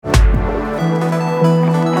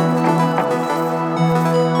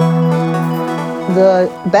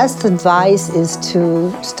The best advice is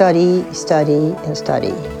to study, study, and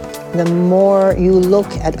study. The more you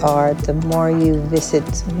look at art, the more you visit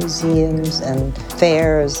museums and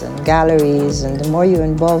fairs and galleries, and the more you're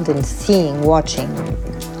involved in seeing, watching,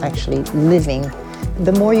 actually living,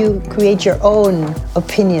 the more you create your own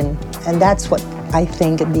opinion. And that's what I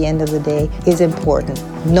think at the end of the day is important.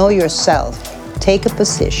 Know yourself. Take a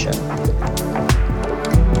position.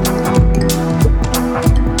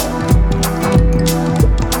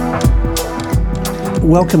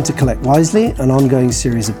 Welcome to Collect Wisely, an ongoing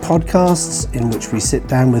series of podcasts in which we sit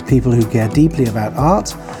down with people who care deeply about art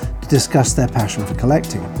to discuss their passion for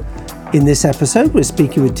collecting. In this episode, we're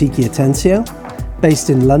speaking with Tiki Atencio. Based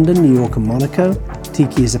in London, New York and Monaco,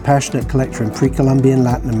 Tiki is a passionate collector in pre-Columbian,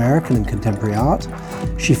 Latin American and contemporary art.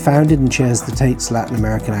 She founded and chairs the Tate's Latin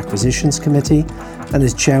American Acquisitions Committee and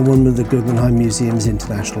is chairwoman of the Guggenheim Museum's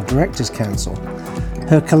International Directors Council.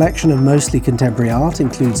 Her collection of mostly contemporary art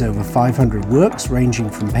includes over 500 works ranging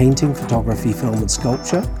from painting, photography, film and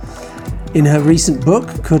sculpture. In her recent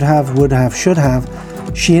book, Could Have, Would Have, Should Have,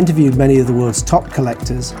 she interviewed many of the world's top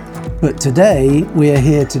collectors, but today we are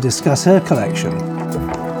here to discuss her collection.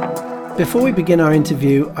 Before we begin our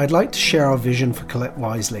interview, I'd like to share our vision for Collect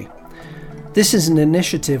Wisely. This is an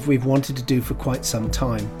initiative we've wanted to do for quite some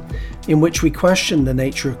time, in which we question the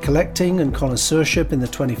nature of collecting and connoisseurship in the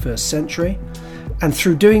 21st century, and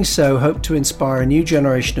through doing so hope to inspire a new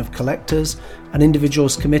generation of collectors and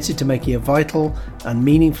individuals committed to making a vital and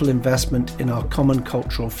meaningful investment in our common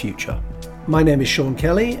cultural future. My name is Sean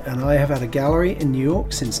Kelly and I have had a gallery in New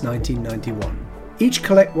York since 1991. Each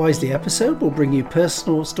Collect Wisely episode will bring you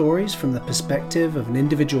personal stories from the perspective of an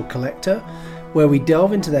individual collector, where we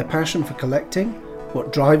delve into their passion for collecting,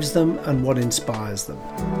 what drives them and what inspires them.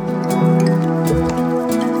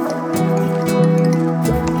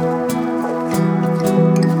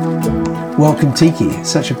 Welcome, Tiki. It's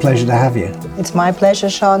such a pleasure to have you. It's my pleasure,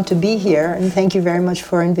 Sean, to be here, and thank you very much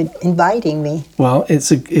for inviting me. Well,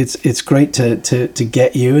 it's great to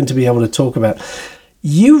get you and to be able to talk about.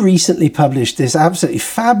 You recently published this absolutely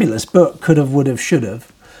fabulous book, Could Have, Would Have, Should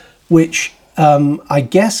Have, which I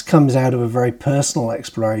guess comes out of a very personal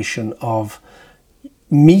exploration of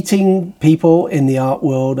meeting people in the art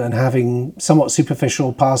world and having somewhat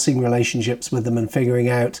superficial passing relationships with them and figuring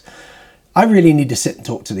out, I really need to sit and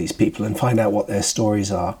talk to these people and find out what their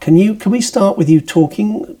stories are. Can we start with you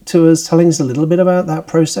talking to us, telling us a little bit about that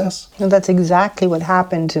process? Well, that's exactly what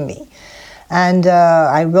happened to me. And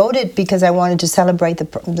I wrote it because I wanted to celebrate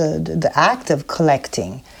the act of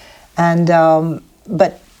collecting. And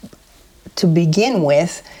but to begin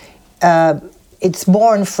with, it's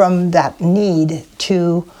born from that need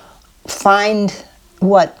to find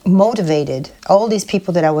what motivated all these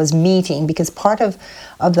people that I was meeting, because part of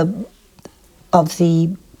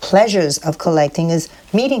the pleasures of collecting is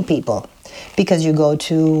meeting people, because you go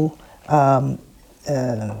to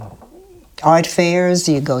art fairs,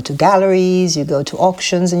 you go to galleries, you go to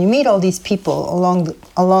auctions, and you meet all these people along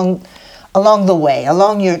the way,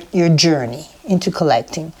 along your journey into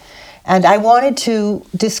collecting. And I wanted to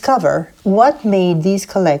discover what made these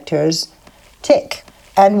collectors tick.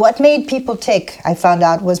 And what made people tick, I found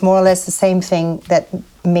out, was more or less the same thing that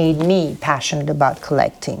made me passionate about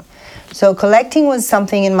collecting. So collecting was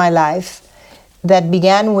something in my life that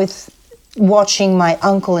began with watching my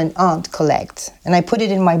uncle and aunt collect. And I put it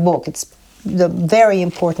in my book. It's the very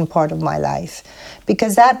important part of my life,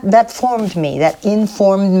 because that formed me, that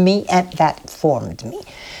informed me, and that formed me.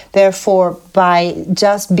 Therefore, by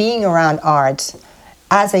just being around art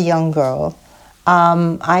as a young girl,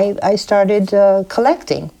 I started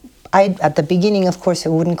collecting. At the beginning, of course, I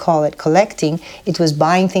wouldn't call it collecting. It was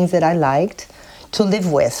buying things that I liked to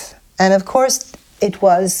live with. And of course, it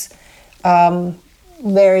was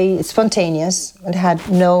very spontaneous. It had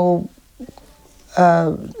no,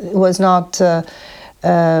 it was not...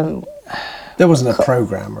 there wasn't a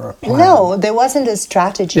program or a plan. No, there wasn't a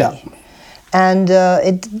strategy. Yeah. And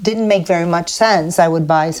it didn't make very much sense. I would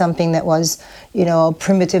buy something that was,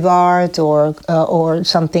 primitive art, or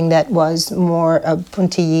something that was more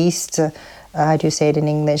pointilliste. How do you say it in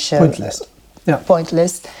English? Pointless. Yeah.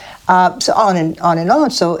 Pointless. So on and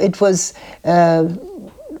on. So it was,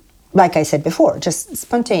 like I said before, just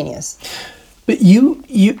spontaneous. But you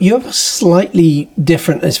have a slightly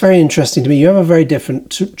different, it's very interesting to me, you have a very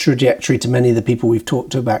different trajectory to many of the people we've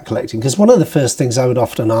talked to about collecting. Because one of the first things I would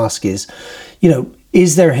often ask is,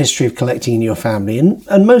 is there a history of collecting in your family?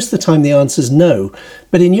 And most of the time the answer is no.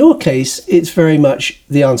 But in your case, it's very much,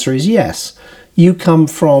 the answer is yes. You come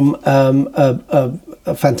from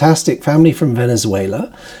a fantastic family from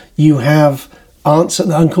Venezuela. You have aunts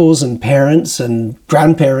and uncles and parents and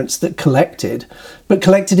grandparents that collected, but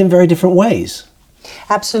collected in very different ways.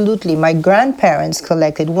 Absolutely. My grandparents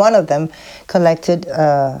collected. One of them collected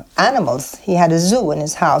animals. He had a zoo in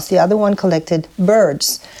his house. The other one collected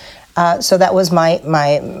birds. So that was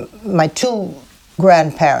my two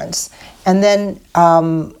grandparents. And then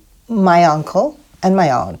my uncle and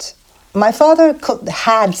my aunt. My father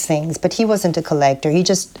had things, but he wasn't a collector. He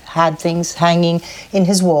just had things hanging in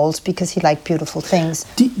his walls because he liked beautiful things.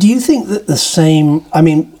 Do you think that the same, I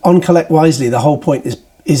mean, on Collect Wisely, the whole point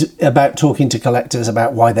is about talking to collectors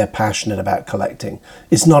about why they're passionate about collecting.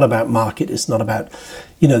 It's not about market. It's not about,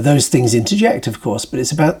 those things interject, of course, but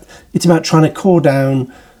it's about trying to core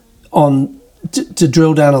down on, to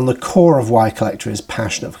drill down on the core of why a collector is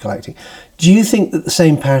passionate for collecting. Do you think that the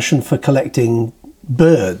same passion for collecting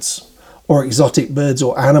birds or exotic birds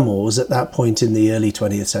or animals at that point in the early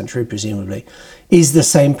 20th century, presumably, is the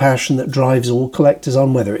same passion that drives all collectors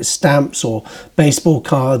on, whether it's stamps or baseball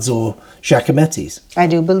cards or Giacometti's? I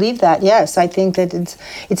do believe that, yes. I think that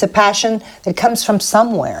it's a passion that comes from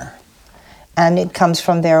somewhere. And it comes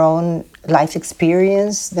from their own life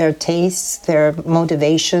experience, their tastes, their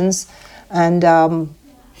motivations. And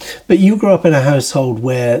But you grew up in a household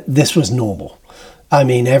where this was normal. I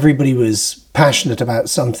mean, everybody was passionate about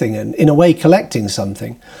something and, in a way, collecting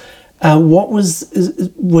something.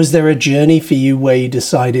 Was there a journey for you where you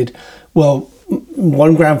decided, well,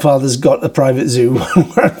 one grandfather's got a private zoo, one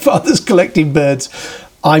grandfather's collecting birds,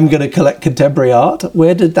 I'm going to collect contemporary art?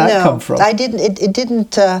 Where did that come from? I didn't. It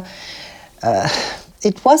didn't.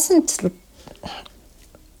 It wasn't.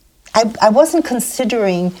 I wasn't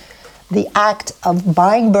considering the act of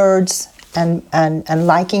buying birds and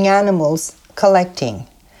liking animals collecting.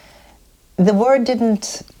 The word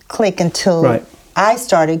didn't click until I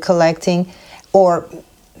started collecting, or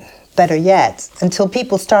better yet, until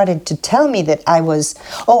people started to tell me that I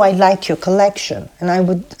like your collection. And I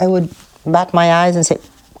would bat my eyes and say,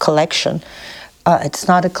 collection? It's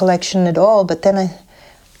not a collection at all. But then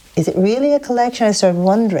is it really a collection? I started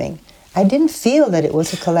wondering. I didn't feel that it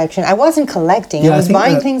was a collection. I wasn't collecting. I was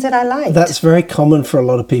buying things that I liked. That's very common for a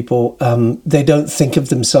lot of people. They don't think of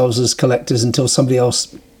themselves as collectors until somebody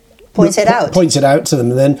else points it out to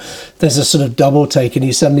them. And then there's a sort of double take and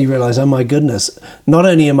you suddenly realize, oh my goodness, not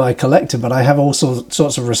only am I a collector, but I have all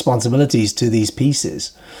sorts of responsibilities to these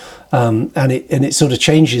pieces. And it sort of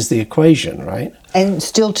changes the equation, right? And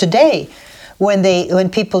still today, when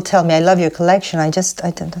people tell me I love your collection, I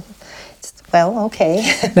don't. Well, okay.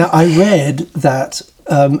 Now, I read that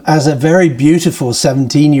as a very beautiful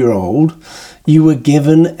 17-year-old, you were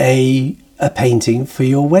given a painting for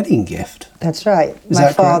your wedding gift. That's right.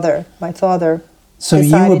 My father. So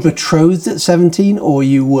you were betrothed at 17, or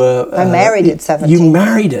you were... I married at 17. You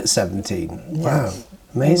married at 17. Yes. Wow,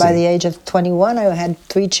 amazing. And by the age of 21, I had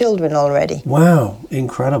 3 children already. Wow,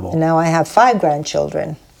 incredible. And now I have 5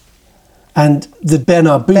 grandchildren. And the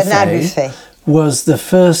Bernard Buffet was the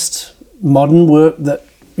first modern work that,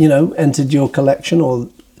 entered your collection, or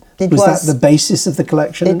was that the basis of the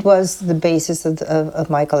collection? It was the basis of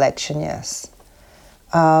my collection, yes.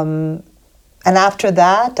 And after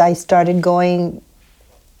that, I started going,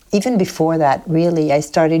 even before that, really, I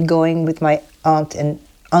started going with my aunt and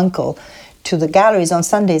uncle to the galleries on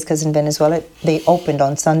Sundays, because in Venezuela, they opened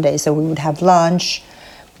on Sundays, so we would have lunch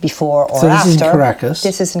before or after. So this is in Caracas?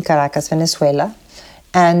 This is in Caracas, Venezuela.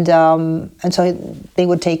 And so they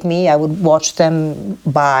would take me, I would watch them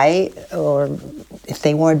buy, or if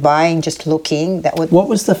they weren't buying, just looking. What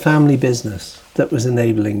was the family business that was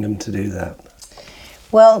enabling them to do that?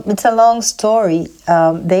 Well, it's a long story.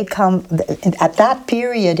 At that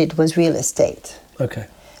period, it was real estate. Okay.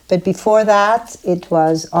 But before that, it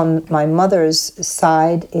was, on my mother's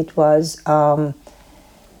side, it was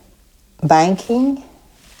banking,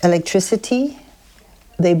 electricity.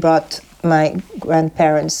 My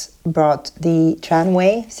grandparents brought the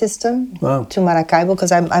tramway system to Maracaibo,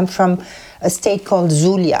 because I'm from a state called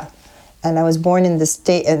Zulia, and I was born in the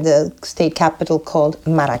state capital called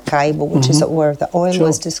Maracaibo, which is where the oil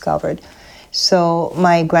was discovered. So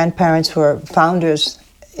my grandparents were founders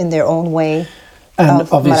in their own way. And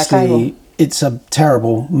of obviously, Maracaibo. It's a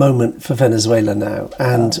terrible moment for Venezuela now.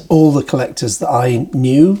 And all the collectors that I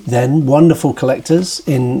knew then, wonderful collectors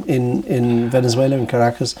in Venezuela, in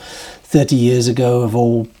Caracas, 30 years ago, have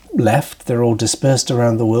all left. They're all dispersed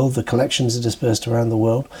around the world. The collections are dispersed around the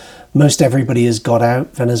world. Most everybody has got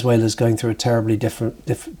out. Venezuela's going through a terribly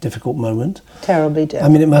difficult moment. Terribly difficult.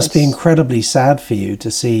 I mean, it must be incredibly sad for you to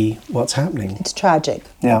see what's happening. It's tragic.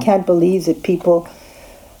 Yeah. I can't believe that people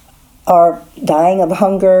are dying of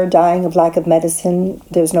hunger, dying of lack of medicine.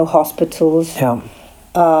 There's no hospitals. Yeah.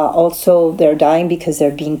 Also, they're dying because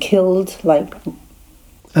they're being killed.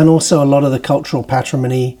 And also a lot of the cultural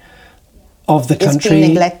patrimony of the country being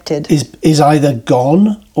neglected. is either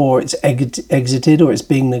gone or it's exited or it's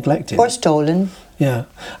being neglected. Or stolen. Yeah.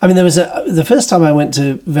 I mean, the first time I went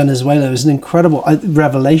to Venezuela, it was an incredible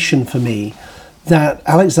revelation for me that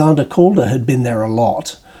Alexander Calder had been there a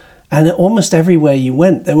lot. And almost everywhere you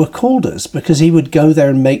went, there were Calders, because he would go there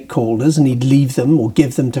and make Calders and he'd leave them or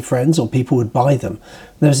give them to friends, or people would buy them.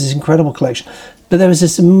 There was this incredible collection. But there was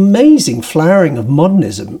this amazing flowering of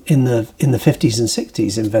modernism in the 50s and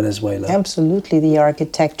 60s in Venezuela. Absolutely. The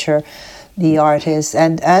architecture, the artists,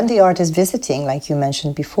 and the artists visiting, like you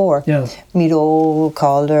mentioned before. Yeah. Miró,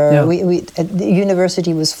 Calder. Yeah. The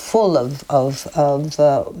university was full of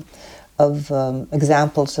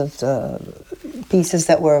examples of the pieces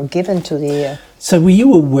that were given to the... So were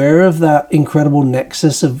you aware of that incredible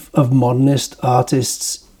nexus of modernist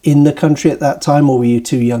artists in the country at that time, or were you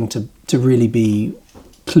too young to really be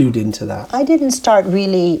clued into that? I didn't start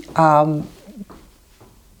really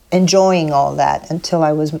enjoying all that until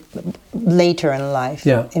I was later in life.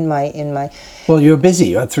 Yeah. In my. Well, you were busy.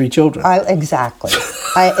 You had 3 children. Exactly.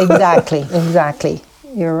 Exactly.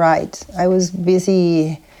 You're right. I was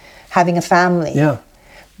busy having a family. Yeah.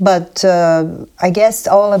 But I guess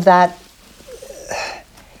all of that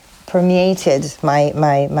permeated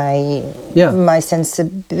my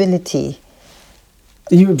sensibility.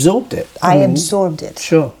 You absorbed it. I absorbed it.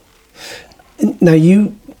 Sure. Now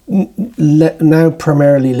you now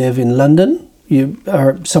primarily live in London. You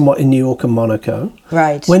are somewhat in New York and Monaco.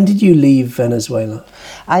 Right. When did you leave Venezuela?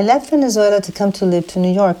 I left Venezuela to come to live to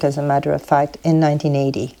New York, as a matter of fact, in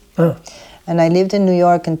 1980. Oh. And I lived in New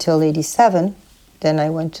York until 87. Then I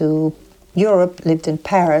went to Europe, lived in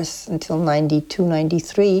Paris until 92,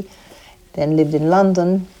 93. Then lived in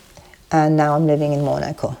London. And now I'm living in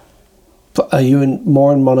Monaco. Are you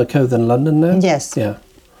more in Monaco than London now? Yes. Yeah.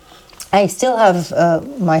 I still have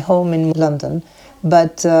my home in London,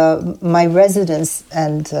 but my residence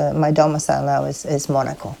and my domicile now is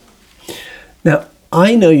Monaco. Now,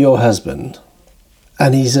 I know your husband,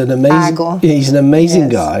 and he's an amazing,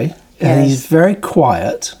 Yes. guy, and he's very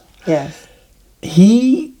quiet. Yes.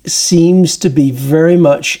 He seems to be very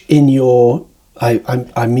much in your,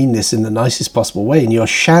 I mean this in the nicest possible way, in your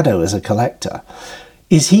shadow as a collector.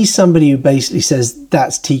 Is he somebody who basically says,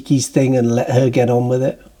 that's Tiki's thing and let her get on with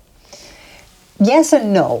it? Yes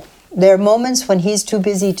and no. There are moments when he's too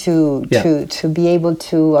busy to be able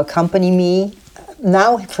to accompany me.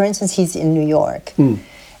 Now, for instance, he's in New York.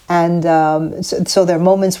 And so there are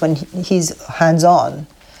moments when he's hands-on.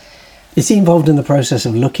 Is he involved in the process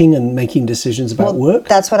of looking and making decisions about work?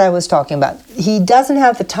 That's what I was talking about. He doesn't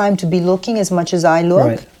have the time to be looking as much as I look.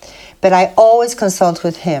 Right. But I always consult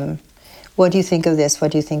with him. What do you think of this?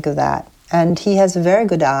 What do you think of that? And he has a very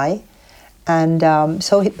good eye. And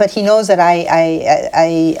but he knows that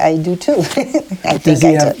I do too.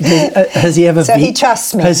 Has he ever? So he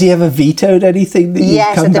trusts me. Has he ever vetoed anything that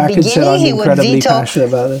you've come back and said, I'm incredibly passionate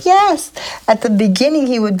about this? Yes, at the beginning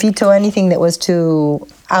he would veto anything that was too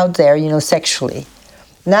out there, sexually.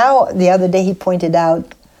 Now, the other day he pointed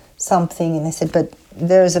out something, and I said, but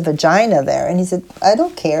there's a vagina there. And he said, I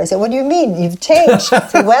don't care. I said, what do you mean? You've changed. I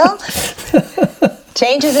said, well,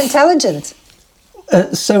 change is intelligent.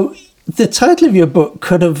 So the title of your book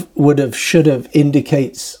could have, would have, should have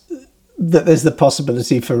indicates that there's the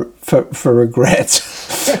possibility for regret.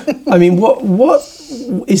 I mean, what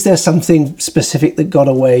is there something specific that got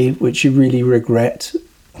away which you really regret?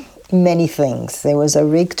 Many things. There was a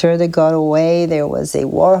Richter that got away. There was a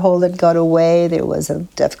Warhol that got away. There was a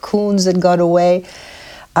Jeff Koons that got away.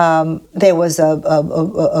 There was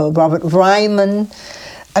a Robert Ryman.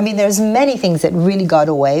 I mean, there's many things that really got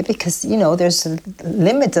away because, there's a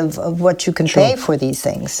limit of what you can pay for these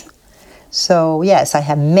things. So, yes, I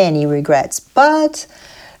have many regrets. But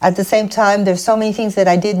at the same time, there's so many things that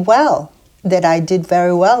I did well, that I did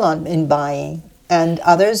very well in buying, and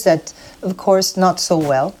others that, of course, not so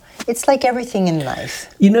well. It's like everything in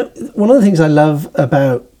life. One of the things I love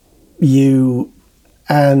about you,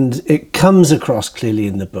 and it comes across clearly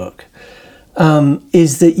in the book,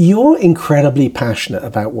 is that you're incredibly passionate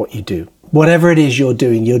about what you do. Whatever it is you're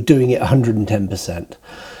doing it 110%.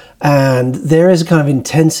 And there is a kind of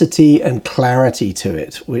intensity and clarity to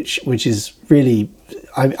it, which is really,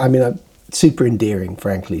 super endearing,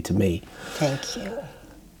 frankly, to me. Thank you.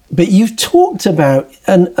 But you've talked about,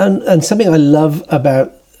 and something I love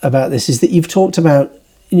about this is that you've talked about,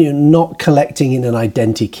 not collecting in an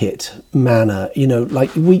identikit manner.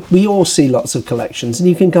 Like we all see lots of collections, and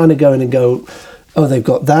you can kind of go in and go, oh, they've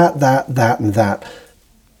got that, and that.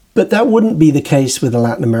 But that wouldn't be the case with a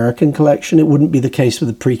Latin American collection. It wouldn't be the case with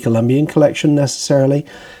a pre-Columbian collection necessarily.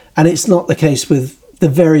 And it's not the case with the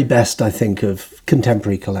very best, I think, of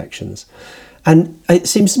contemporary collections. And it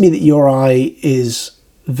seems to me that your eye is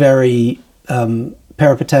very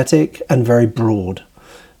peripatetic and very broad.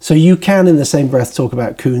 So you can, in the same breath, talk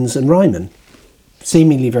about Koons and Ryman,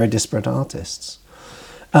 seemingly very disparate artists.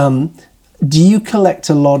 Do you collect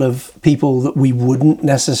a lot of people that we wouldn't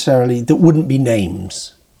necessarily, that wouldn't be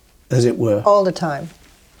names, as it were? All the time.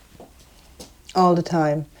 All the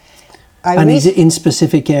time. Is it in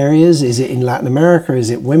specific areas? Is it in Latin America? Is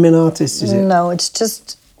it women artists? No, it's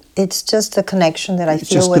just a connection that I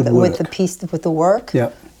feel with the piece, with the work.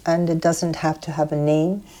 Yeah. And it doesn't have to have a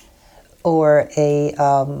name or a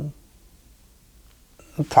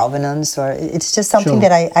provenance, or it's just something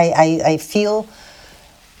that I feel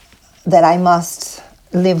that I must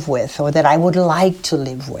live with, or that I would like to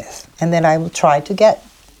live with, and that I will try to get.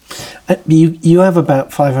 You have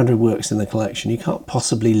about 500 works in the collection. You can't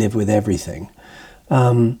possibly live with everything.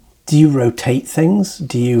 Do you rotate things?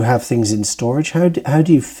 Do you have things in storage? How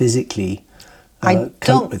do you physically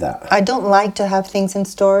cope with that? I don't like to have things in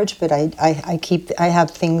storage, but I have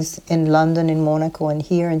things in London, in Monaco, and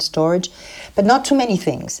here in storage, but not too many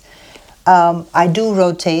things. I do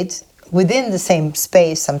rotate within the same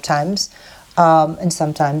space sometimes, and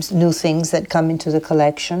sometimes new things that come into the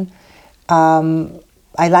collection.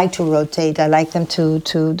 I like to rotate. I like them to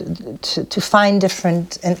find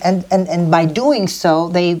different, and by doing so,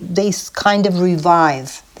 they kind of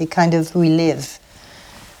revive. They kind of relive.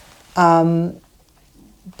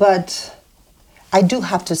 But I do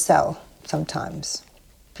have to sell sometimes,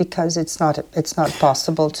 because it's not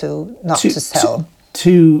possible to sell.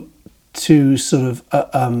 To sort of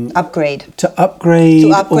upgrade. To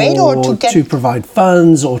upgrade or to provide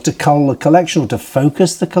funds, or to cull the collection, or to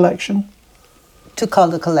focus the collection. To cull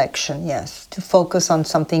the collection, yes. To focus on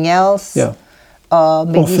something else. Yeah.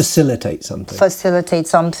 Maybe or facilitate something. Facilitate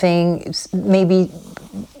something. Maybe,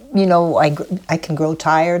 I can grow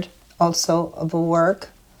tired also of a work.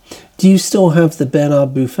 Do you still have the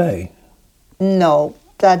Bernard Buffet? No,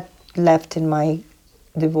 that left in my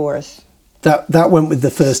divorce. That went with the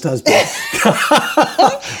first husband.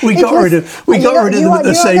 we got rid of them at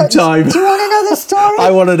the same time. Do you want to know the story? I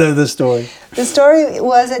want to know the story. The story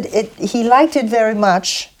was that he liked it very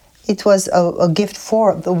much. It was a gift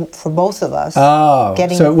for both of us. Oh,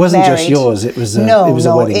 so it wasn't just yours. It was a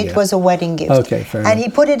wedding gift. It was a wedding gift. Okay, fair enough. And he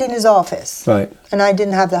put it in his office. Right. And I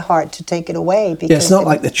didn't have the heart to take it away. Because it's not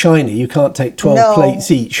like the china. You can't take 12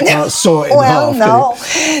 plates each. You can't saw it in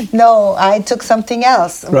half. No, I took something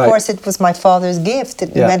else. Of course, it was my father's gift.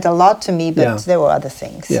 It meant a lot to me, but there were other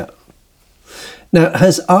things. Yeah. Now,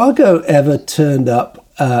 has Argo ever turned up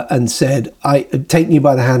and said, taken you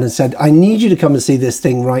by the hand and said, I need you to come and see this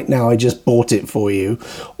thing right now, I just bought it for you,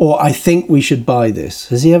 or I think we should buy this?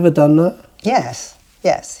 Has he ever done that? Yes.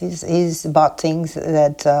 He's bought things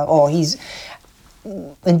that,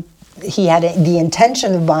 he had the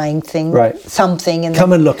intention of buying something. And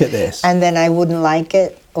come and look at this. And then I wouldn't like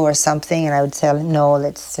it or something, and I would tell him, no,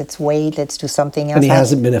 let's wait, let's do something else. And he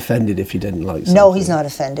hasn't been offended if you didn't like something? No, he's not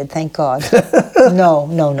offended, thank God. No.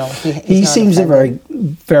 He seems a very,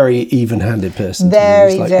 very even-handed person.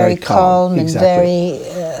 Very calm and very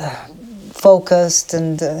focused,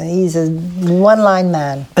 and he's a one-line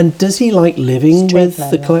man. And does he like living with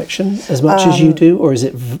the collection as much as you do, or is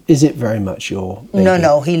it very much your baby?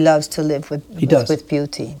 No, he loves to live with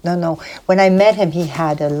beauty. No. When I met him, he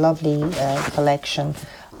had a lovely collection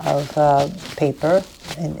of paper,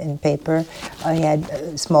 in paper. He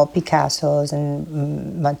had small Picassos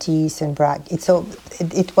and Matisse and Braque. So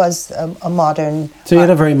it was a modern... So he had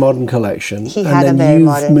a very modern collection. He had a very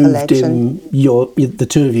modern collection. The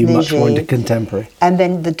two of you much more into contemporary. And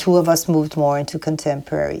then the two of us moved more into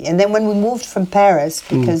contemporary. And then when we moved from Paris,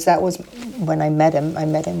 because that was when I met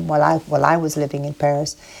him while I was living in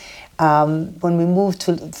Paris. When we moved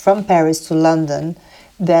from Paris to London,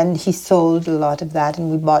 then he sold a lot of that,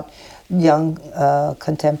 and we bought young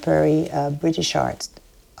contemporary British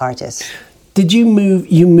artists. Did you move?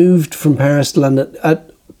 You moved from Paris to London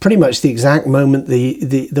at pretty much the exact moment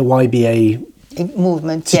the YBA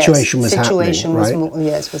movement situation was happening, right?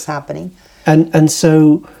 Was happening. And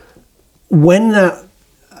so when that,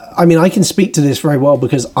 I mean, I can speak to this very well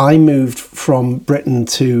because I moved from Britain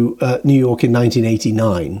to New York in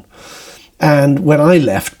 1989. And when I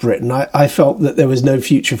left Britain, I felt that there was no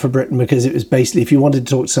future for Britain, because it was basically, if you wanted to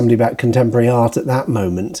talk to somebody about contemporary art at that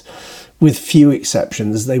moment, with few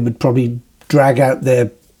exceptions, they would probably drag out their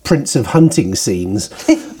prints of hunting scenes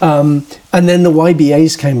And then the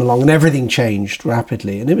YBAs came along and everything changed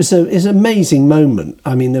rapidly. And it was an amazing moment.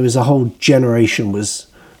 I mean, there was a whole generation was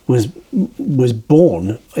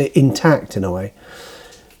born intact in a way.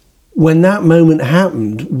 When that moment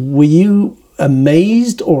happened, were you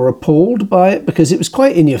amazed or appalled by it? Because it was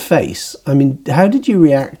quite in your face. I mean, how did you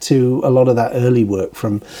react to a lot of that early work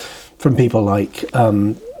from people like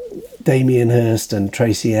Damien Hirst and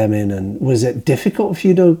Tracy Emin? And was it difficult for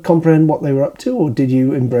you to comprehend what they were up to, or did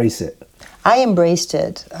you embrace it? I embraced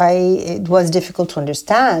it. It was difficult to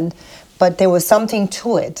understand, but there was something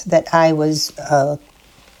to it that I was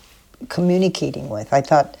communicating with. I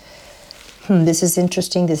thought, this is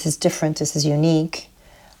interesting, this is different, this is unique.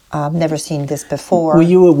 I've never seen this before. Were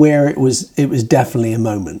you aware it was definitely a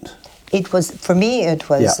moment? It was, for me, it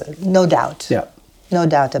was no doubt. Yeah. No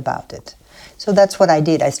doubt about it. So that's what I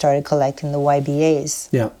did. I started collecting the YBAs.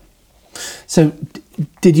 Yeah. So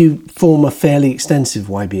did you form a fairly extensive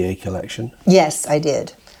YBA collection? Yes, I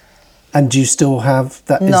did. And do you still have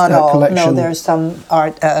that? Not all. Collection? No, there's some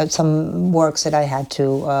some works that I had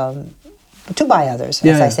to buy others,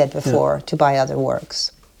 as I said before, to buy other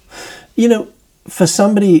works. You know, for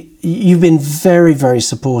somebody, you've been very, very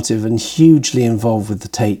supportive and hugely involved with the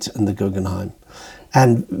Tate and the Guggenheim,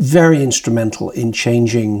 and very instrumental in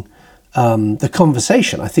changing the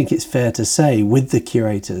conversation, I think it's fair to say, with the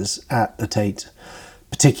curators at the Tate,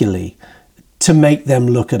 particularly, to make them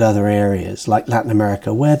look at other areas like Latin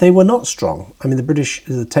America where they were not strong. I mean,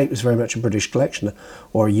 the Tate was very much a British collection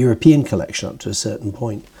or a European collection up to a certain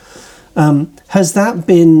point. Has that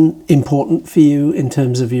been important for you in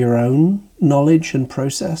terms of your own knowledge and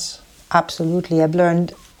process? Absolutely. I've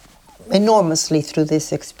learned enormously through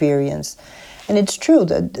this experience. And it's true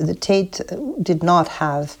that the Tate did not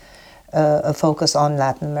have a focus on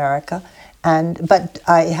Latin America. But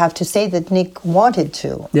I have to say that Nick wanted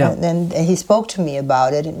to. Yeah. And he spoke to me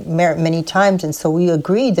about it many times. And so we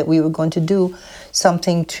agreed that we were going to do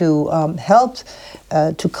something to help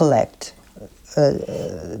to collect.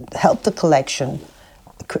 Help the collection,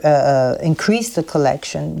 increase the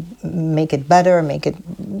collection, make it better, make it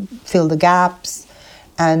fill the gaps,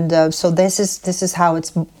 and so this is how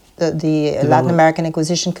the Latin American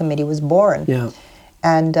Acquisition Committee was born. Yeah.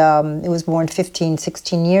 And it was born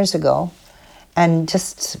 16 years ago, and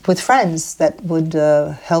just with friends that would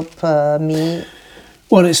help me.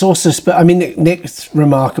 Well, it's also, I mean, Nick's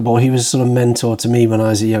remarkable. He was sort of mentor to me when I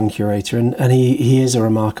was a young curator, and he is a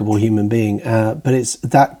remarkable human being. But it's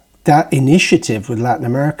that initiative with Latin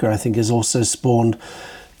America, I think, has also spawned,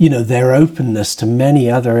 their openness to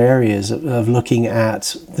many other areas of looking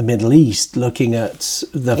at the Middle East, looking at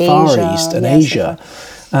the Far East and Asia,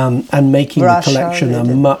 and making Russia, the collection a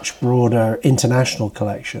much broader international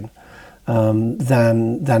collection.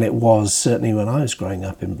 Than it was certainly when I was growing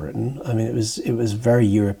up in Britain. I mean, it was very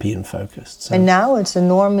European focused. So. And now it's a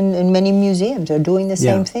norm in many museums. They're doing the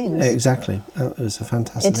same things. Exactly. It was a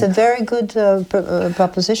fantastic. It's a very good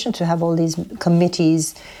proposition to have all these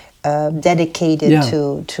committees dedicated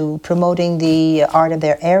to promoting the art of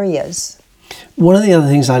their areas. One of the other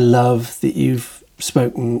things I love that you've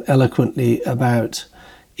spoken eloquently about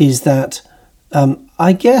is that.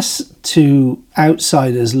 I guess to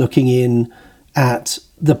outsiders looking in at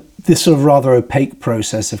this sort of rather opaque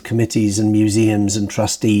process of committees and museums and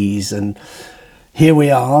trustees, and here we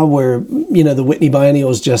are, the Whitney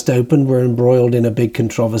Biennial's just opened, we're embroiled in a big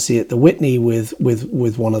controversy at the Whitney with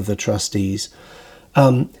one of the trustees,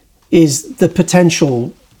 is the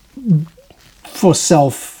potential for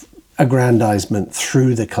self-aggrandizement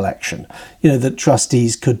through the collection. That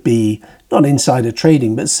trustees could be not insider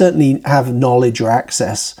trading, but certainly have knowledge or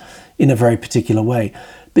access in a very particular way.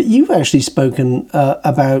 But you've actually spoken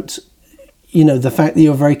about, the fact that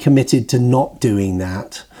you're very committed to not doing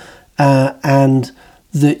that, and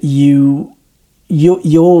that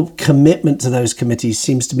your commitment to those committees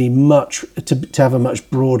seems to be to have a much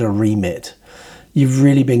broader remit. You've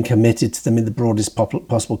really been committed to them in the broadest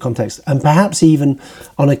possible context, and perhaps even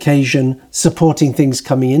on occasion supporting things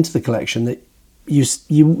coming into the collection that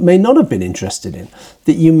you may not have been interested in,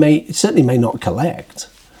 that you certainly may not collect,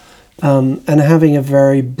 and having a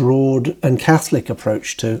very broad and Catholic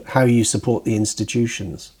approach to how you support the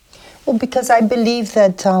institutions. Well, because I believe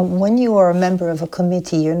that when you are a member of a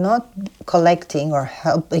committee, you're not collecting or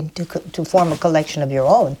helping to form a collection of your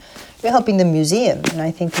own. You're helping the museum, and I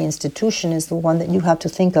think the institution is the one that you have to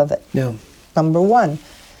think of it. Yeah. Number one,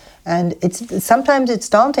 and sometimes it's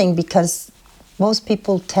daunting because most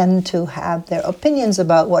people tend to have their opinions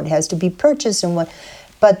about what has to be purchased and what,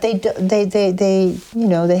 but they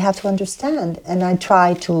have to understand, and I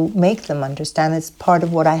try to make them understand. It's part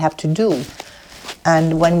of what I have to do.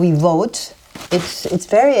 And when we vote, it's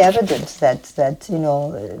very evident that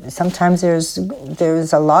sometimes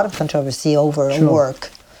there's a lot of controversy over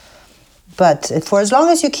work, but for as long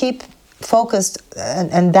as you keep focused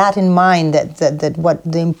and that in mind, that what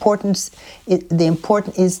the important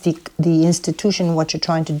is the institution, what you're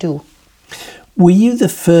trying to do. Were you the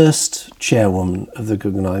first chairwoman of the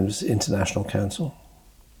Guggenheim's International Council?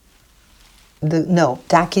 No,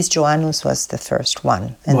 Takis Joannou was the first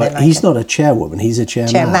one. And right. He's not a chairwoman, he's a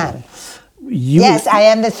chairman. Chairman. Yes, I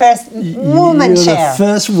am the first woman chair. You're the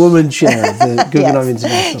first woman chair of the Guggenheim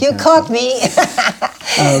International You Council. caught me.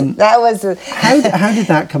 That was... How did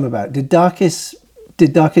that come about? Did Darkis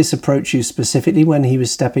approach you specifically when he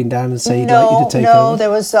was stepping down and say he'd like you to take over? No, there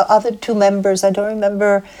was other two members. I don't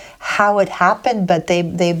remember how it happened, but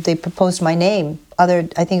they proposed my name.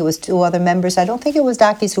 I think it was two other members. I don't think it was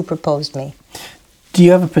Darkis who proposed me. Do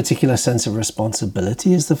you have a particular sense of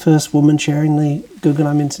responsibility as the first woman chairing the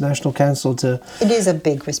Guggenheim International Council It is a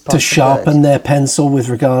big responsibility. To sharpen their pencil with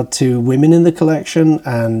regard to women in the collection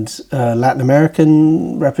and Latin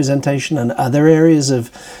American representation and other areas of,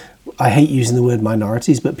 I hate using the word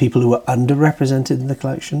minorities, but people who are underrepresented in the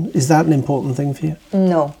collection? Is that an important thing for you?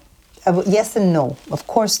 No. Yes and no. Of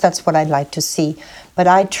course, that's what I'd like to see. But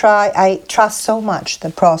I trust so much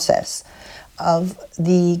the process of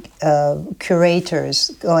the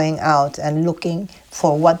curators going out and looking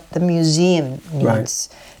for what the museum needs,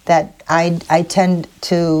 that I tend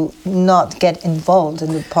to not get involved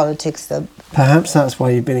in the politics. Perhaps that's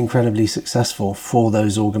why you've been incredibly successful for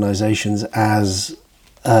those organisations as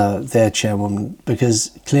their chairwoman,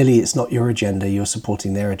 because clearly it's not your agenda, you're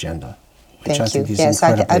supporting their agenda, which I think is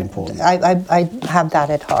incredibly important. I have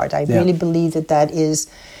that at heart. I really believe that is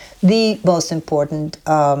the most important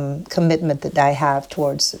commitment that I have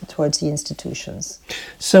towards the institutions.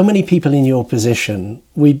 So many people in your position,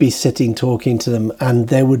 we'd be sitting talking to them and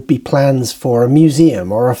there would be plans for a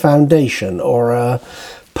museum or a foundation or a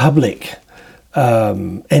public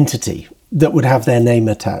entity that would have their name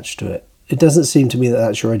attached to it. It doesn't seem to me that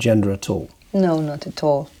that's your agenda at all. No, not at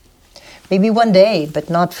all. Maybe one day,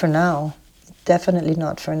 but not for now. Definitely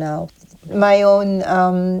not for now. My own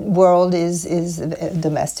world is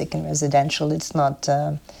domestic and residential. It's not.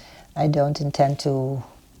 I don't intend to.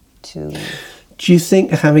 Do you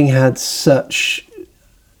think, having had such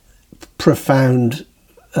profound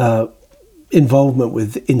involvement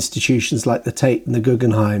with institutions like the Tate and the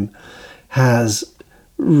Guggenheim, has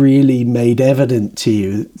really made evident to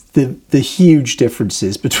you the huge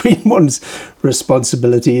differences between one's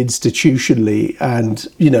responsibility institutionally and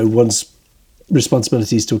one's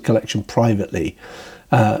responsibilities to a collection privately,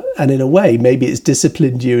 and in a way maybe it's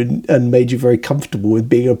disciplined you and made you very comfortable with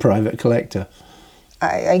being a private collector?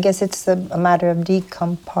 I guess it's a matter of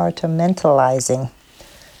decompartmentalizing,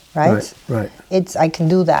 right? Right. I can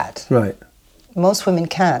do that. Right. Most women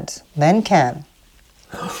can't. Men can.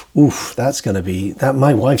 Oof, that's going to be that.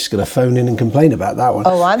 My wife's going to phone in and complain about that one.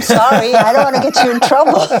 Oh, I'm sorry. I don't want to get you in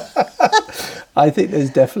trouble. I think there's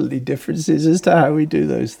definitely differences as to how we do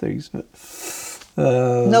those things. But,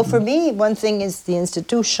 no, for me, one thing is the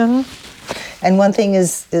institution, and one thing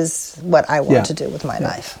is what I want to do with my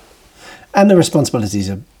life. And the responsibilities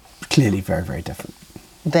are clearly very, very different.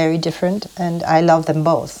 Very different, and I love them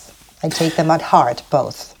both. I take them at heart,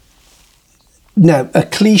 both. Now, a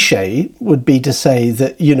cliche would be to say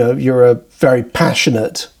that, you're a very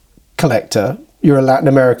passionate collector, you're a Latin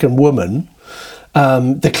American woman.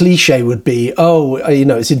 The cliche would be,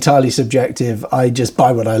 it's entirely subjective, I just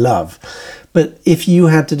buy what I love. But if you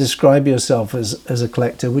had to describe yourself as a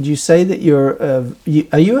collector, would you say that are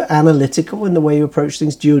you analytical in the way you approach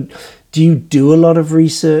things? Do you do a lot of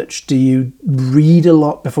research? Do you read a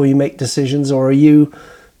lot before you make decisions? Or are you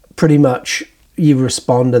pretty much, you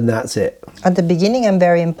respond and that's it? At the beginning, I'm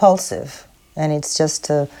very impulsive, and it's just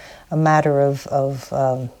a matter of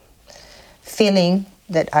feeling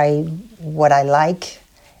what I like,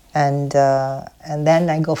 and then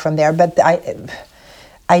I go from there. But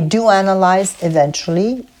I do analyze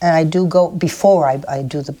eventually, and I do go before I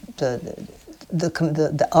do the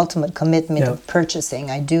ultimate commitment of purchasing.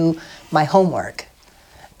 I do my homework,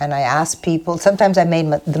 and I ask people. Sometimes I made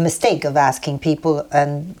the mistake of asking people,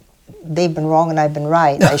 and they've been wrong and I've been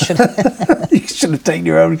right. I should. You should have taken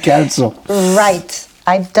your own counsel. Right.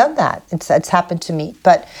 I've done that. It's happened to me.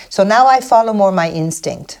 But so now I follow more my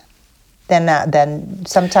instinct. Then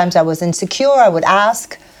sometimes I was insecure. I would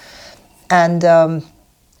ask, and I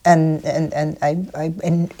in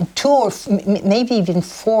 2 or maybe even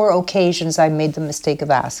 4 occasions I made the mistake of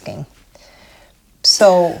asking.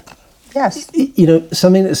 So. Yes.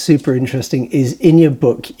 Something that's super interesting is in your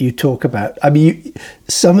book you talk about,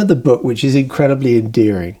 some of the book, which is incredibly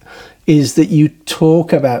endearing, is that you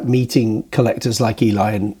talk about meeting collectors like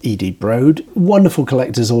Eli and Edie Broad, wonderful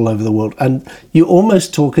collectors all over the world, and you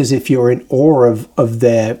almost talk as if you're in awe of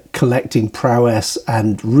their collecting prowess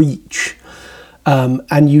and reach.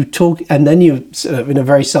 And you talk, and then you sort of, in a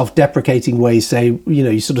very self-deprecating way, say,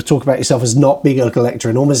 you sort of talk about yourself as not being a collector,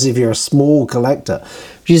 and almost as if you're a small collector,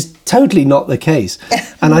 which is totally not the case.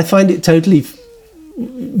 And I find it totally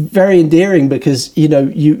very endearing because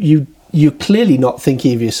you're clearly not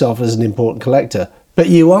thinking of yourself as an important collector, but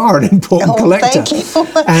you are an important collector.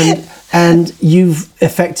 Thank you. and you've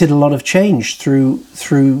effected a lot of change through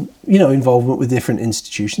involvement with different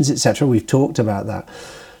institutions, etc. We've talked about that.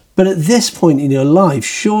 But at this point in your life,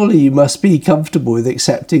 surely you must be comfortable with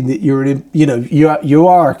accepting that you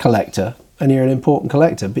are a collector and you're an important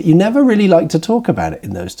collector, but you never really like to talk about it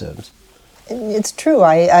in those terms. It's true.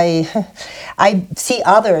 I see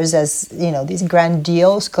others as these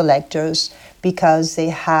grandiose collectors because they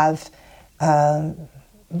have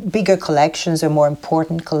bigger collections or more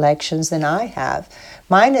important collections than I have.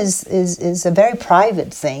 Mine is a very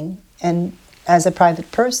private thing, and as a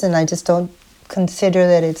private person, I just don't consider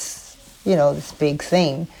that it's this big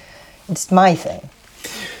thing. It's my thing.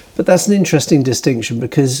 But that's an interesting distinction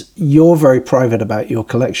because you're very private about your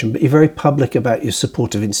collection, but you're very public about your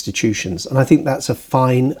support of institutions. And I think that's a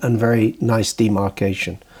fine and very nice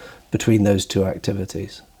demarcation between those two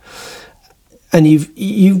activities. And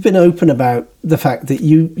you've been open about the fact that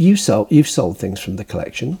you've sold things from the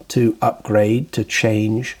collection to upgrade, to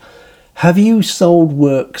change. Have you sold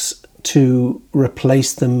works to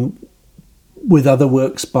replace them with other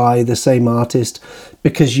works by the same artist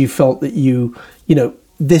because you felt that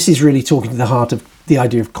this is really talking to the heart of the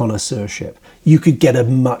idea of connoisseurship? You could get a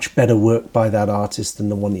much better work by that artist than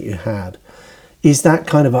the one that you had. Is that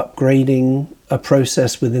kind of upgrading a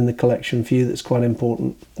process within the collection for you that's quite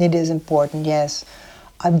important? It is important, yes.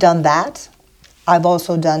 I've done that. I've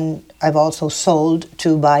also sold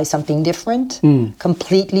to buy something different,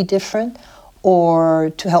 completely different,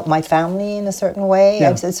 or to help my family in a certain way.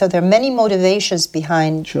 Yeah. So there are many motivations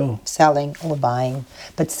behind selling or buying.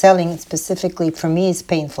 But selling specifically for me is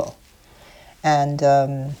painful. And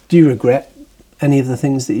do you regret any of the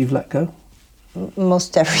things that you've let go?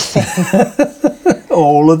 Most everything.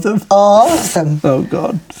 All of them? All of them. Oh,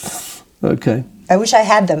 God. Okay. I wish I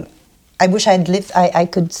had them. I wish I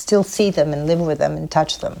could still see them and live with them and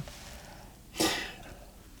touch them.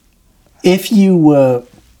 If you were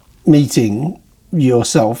meeting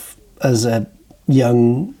yourself as a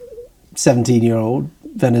young 17-year-old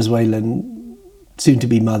Venezuelan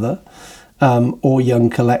soon-to-be mother or young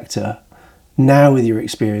collector, now with your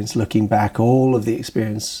experience, looking back, all of the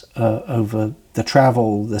experience over the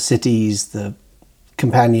travel, the cities, the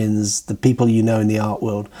companions, the people you know in the art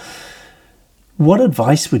world, what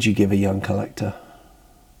advice would you give a young collector?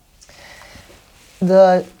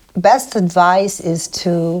 The best advice is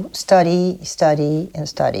to study, and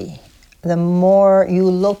study. The more you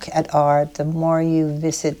look at art, the more you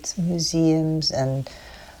visit museums and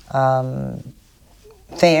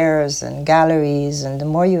fairs and galleries, and the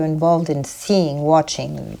more you're involved in seeing,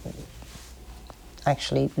 watching,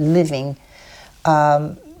 actually living,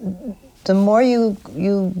 the more you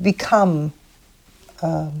become,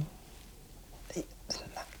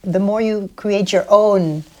 the more you create your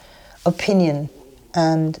own opinion,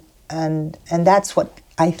 and that's what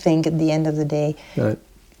I think at the end of the day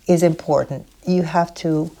is important. You have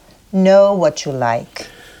to know what you like,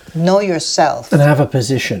 know yourself, and have a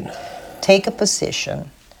position. Take a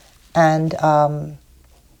position, and I'm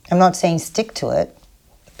not saying stick to it,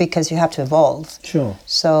 because you have to evolve. Sure.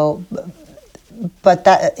 So, but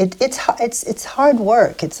that it's hard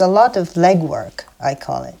work. It's a lot of legwork, I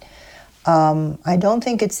call it. I don't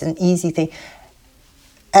think it's an easy thing.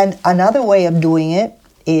 And another way of doing it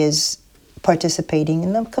is participating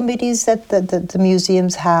in the committees that the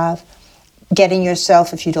museums have, getting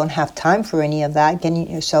yourself, if you don't have time for any of that, getting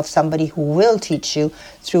yourself somebody who will teach you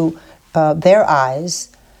through their eyes.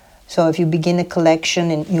 So if you begin a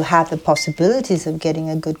collection and you have the possibilities of getting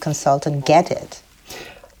a good consultant, get it.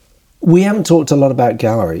 We haven't talked a lot about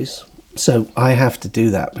galleries, so I have to do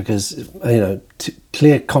that because,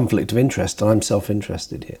 clear conflict of interest, and I'm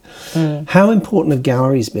self-interested here. How important have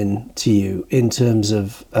galleries been to you in terms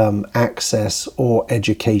of access or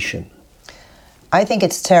education? I think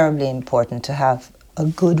it's terribly important to have a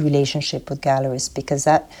good relationship with galleries, because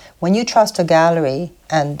that when you trust a gallery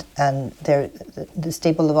and the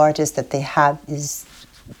stable of artists that they have is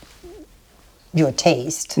your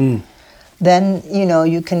taste, then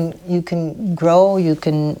you can grow, you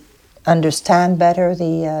can understand better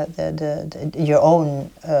your own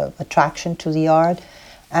attraction to the art,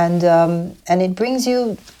 and it brings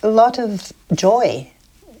you a lot of joy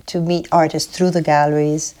to meet artists through the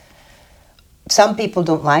galleries. Some people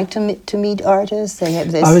don't like to meet artists. They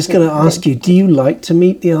have this. I was going to ask you, do you like to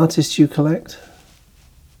meet the artists you collect?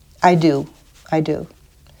 I do.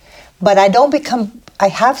 But I don't become. I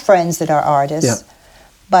have friends that are artists,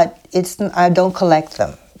 but I don't collect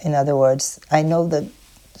them. In other words, I know that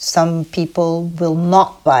some people will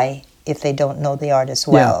not buy if they don't know the artist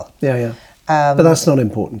well. Yeah. But that's not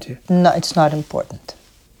important to you. No, it's not important.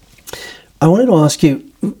 I wanted to ask you,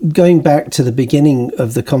 going back to the beginning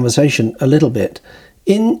of the conversation a little bit,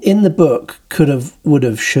 in the book, Could Have, Would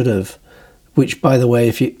Have, Should Have, which, by the way,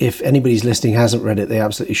 if anybody's listening hasn't read it, they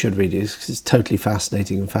absolutely should read it. It's totally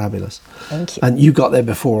fascinating and fabulous. Thank you. And you got there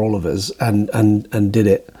before all of us and did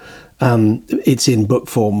it. It's in book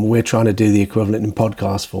form. We're trying to do the equivalent in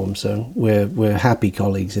podcast form, so we're happy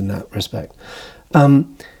colleagues in that respect.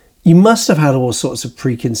 You must have had all sorts of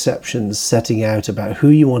preconceptions setting out about who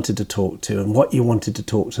you wanted to talk to and what you wanted to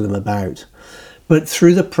talk to them about. But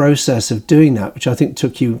through the process of doing that, which I think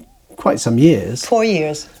took you quite some years. 4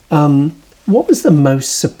 years. What was the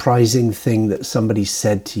most surprising thing that somebody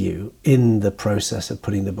said to you in the process of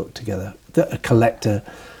putting the book together, that a collector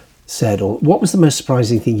said? Or what was the most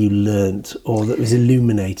surprising thing you learned or that was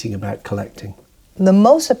illuminating about collecting? The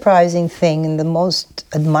most surprising thing and the most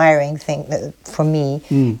admiring thing for me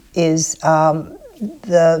is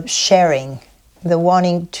the sharing, the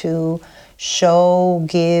wanting to show,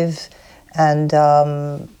 give, and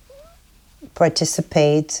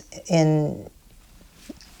participate in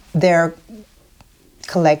their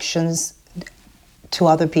collections to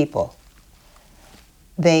other people.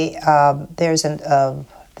 There's an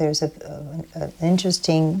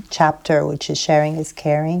interesting chapter which is Sharing is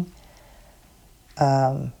Caring.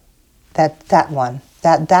 That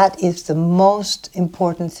is the most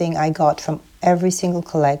important thing I got from every single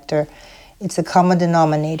collector. It's a common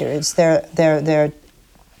denominator. It's their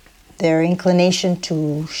inclination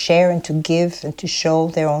to share and to give and to show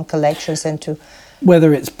their own collections and to.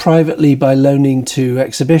 Whether it's privately by loaning to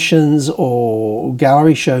exhibitions or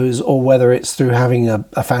gallery shows, or whether it's through having a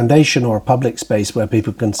foundation or a public space where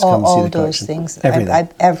people can come see the collection. All those things. Everything.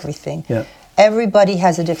 Everything. Yeah. Everybody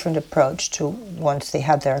has a different approach to once they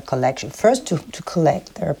have their collection. First, to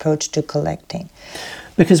collect, their approach to collecting.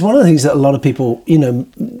 Because one of the things that a lot of people,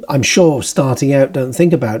 I'm sure starting out don't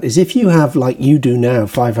think about is if you have, like you do now,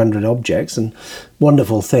 500 objects and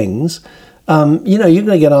wonderful things, you're going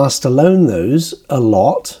to get asked to loan those a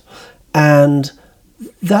lot, and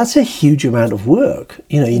that's a huge amount of work.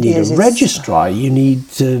 You need a registrar, you need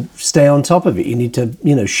to stay on top of it, you need to,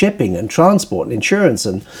 shipping and transport and insurance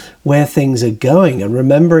and where things are going and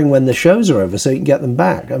remembering when the shows are over so you can get them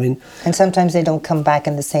back. And sometimes they don't come back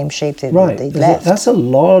in the same shape they left. That's a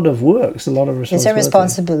lot of work. It's a lot of responsibility. It's a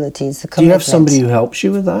responsibility. It's a commitment. Do you have somebody who helps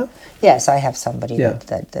you with that? Yes, I have somebody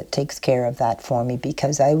that takes care of that for me,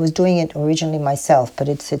 because I was doing it originally myself, but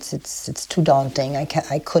it's too daunting. I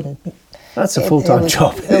couldn't. That's a full-time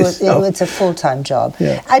job. It's a full-time job.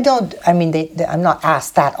 Yeah. I'm not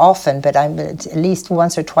asked that often, but at least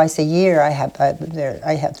once or twice a year I have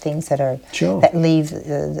things that leave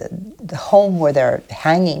the home where they're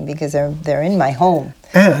hanging, because they're in my home.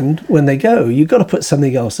 And when they go, you've got to put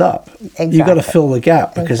something else up. Exactly. You've got to fill the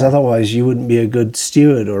gap, because otherwise you wouldn't be a good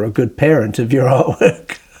steward or a good parent of your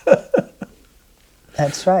artwork.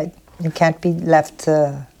 That's right. You can't be left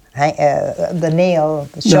the nail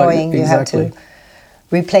showing. No, exactly. You have to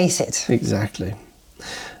replace it. Exactly.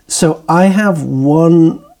 So I have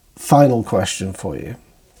one final question for you.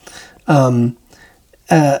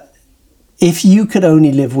 If you could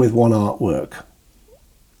only live with one artwork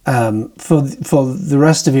for the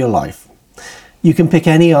rest of your life, you can pick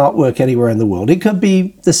any artwork anywhere in the world. It could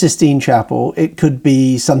be the Sistine Chapel. It could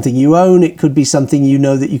be something you own. It could be something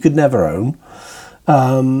that you could never own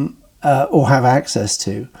or have access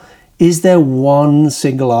to. Is there one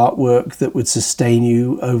single artwork that would sustain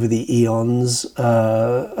you over the eons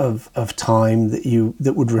of time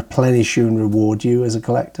that would replenish you and reward you as a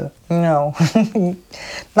collector? No,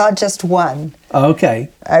 not just one. Okay.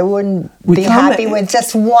 I wouldn't be happy with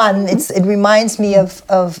just one. It reminds me of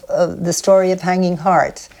the story of Hanging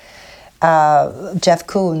Heart. Jeff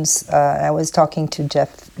Koons, I was talking to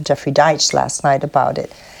Jeffrey Deitch last night about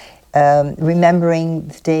it, remembering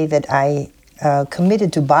the day that I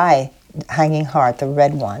committed to buy Hanging Heart, the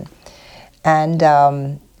red one. And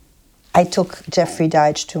I took Jeffrey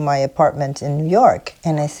Deitch to my apartment in New York,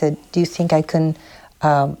 and I said, do you think I can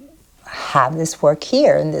have this work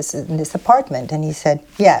here in this apartment? And he said,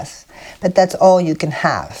 yes, but that's all you can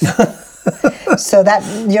have. So that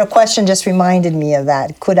your question just reminded me of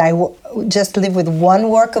that. Could I just live with one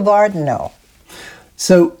work of art? No.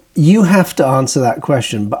 So you have to answer that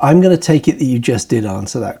question, but I'm going to take it that you just did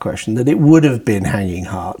answer that question, that it would have been Hanging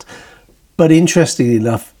Heart. But interestingly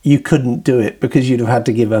enough, you couldn't do it because you'd have had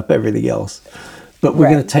to give up everything else. But we're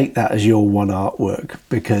going to take that as your one artwork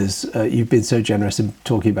because you've been so generous in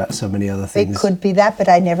talking about so many other things. It could be that, but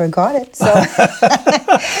I never got it. So,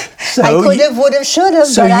 I could have, would have, should have,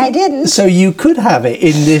 but I didn't. So you could have it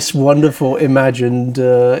in this wonderful imagined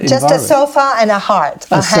environment. Just a sofa and a heart,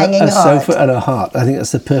 a hanging heart. A sofa and a heart. I think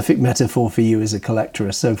that's the perfect metaphor for you as a collector,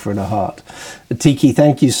 a sofa and a heart. Tiki,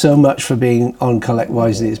 thank you so much for being on Collect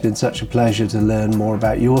Wisely. It's been such a pleasure to learn more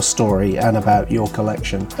about your story and about your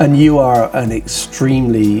collection. And you are an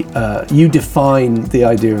extremely, you define the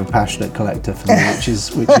idea of a passionate collector for me,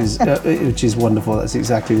 which is wonderful. That's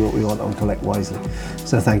exactly what we want on Collect Wisely.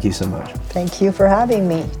 So thank you so much. Thank you for having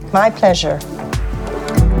me. My pleasure.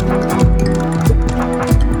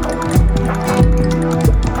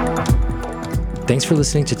 Thanks for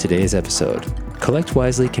listening to today's episode. Collect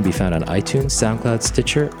Wisely can be found on iTunes, SoundCloud,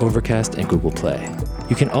 Stitcher, Overcast, and Google Play.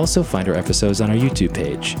 You can also find our episodes on our YouTube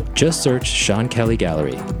page. Just search Sean Kelly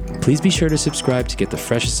Gallery. Please be sure to subscribe to get the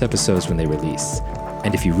freshest episodes when they release.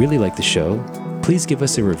 And if you really like the show, please give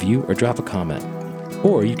us a review or drop a comment.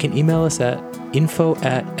 Or you can email us at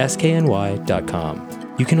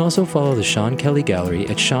info@skny.com. You can also follow the Sean Kelly Gallery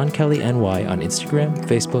at Sean Kelly NY on Instagram,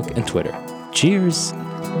 Facebook, and Twitter. Cheers!